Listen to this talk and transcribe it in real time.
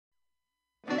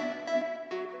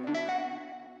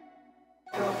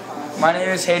My name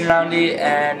is Hayden Roundy,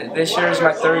 and this year is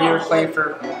my third year playing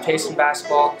for Payson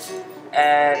basketball,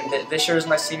 and this year is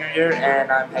my senior year,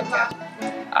 and I'm head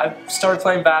captain. I started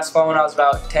playing basketball when I was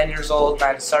about 10 years old, and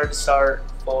I decided to start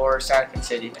for Santa Cruz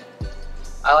City.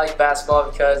 I like basketball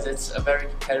because it's a very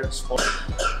competitive sport.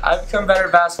 I've become better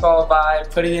at basketball by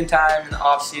putting in time in the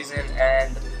off season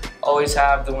and always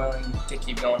have the willing to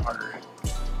keep going harder.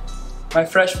 My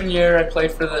freshman year, I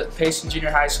played for the Payson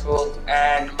Junior High School,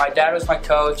 and my dad was my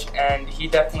coach, and he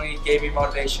definitely gave me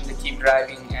motivation to keep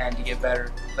driving and to get better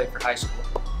to play for high school.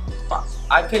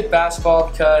 I picked basketball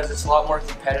because it's a lot more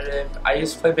competitive. I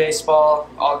used to play baseball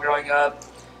all growing up,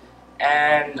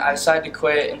 and I decided to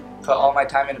quit and put all my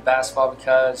time into basketball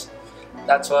because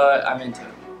that's what I'm into.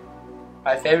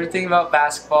 My favorite thing about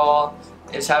basketball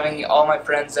is having all my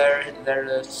friends there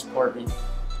to support me.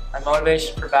 My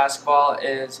motivation for basketball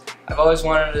is I've always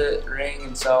wanted a ring,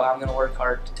 and so I'm going to work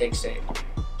hard to take state.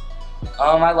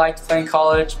 I like to play in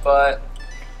college, but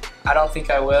I don't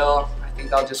think I will. I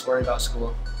think I'll just worry about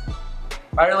school.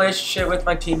 My relationship with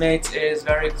my teammates is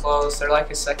very close. They're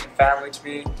like a second family to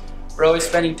me. We're always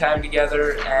spending time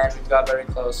together, and we've got very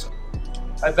close.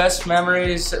 My best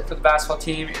memories for the basketball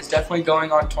team is definitely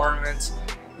going on tournaments.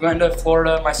 We went to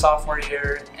Florida my sophomore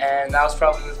year, and that was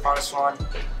probably the funnest one.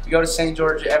 We go to St.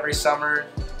 George every summer,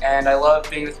 and I love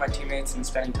being with my teammates and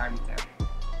spending time with them.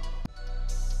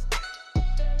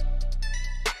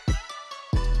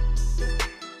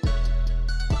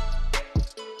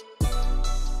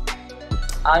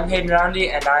 I'm Hayden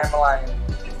Roundy, and I am a Lion.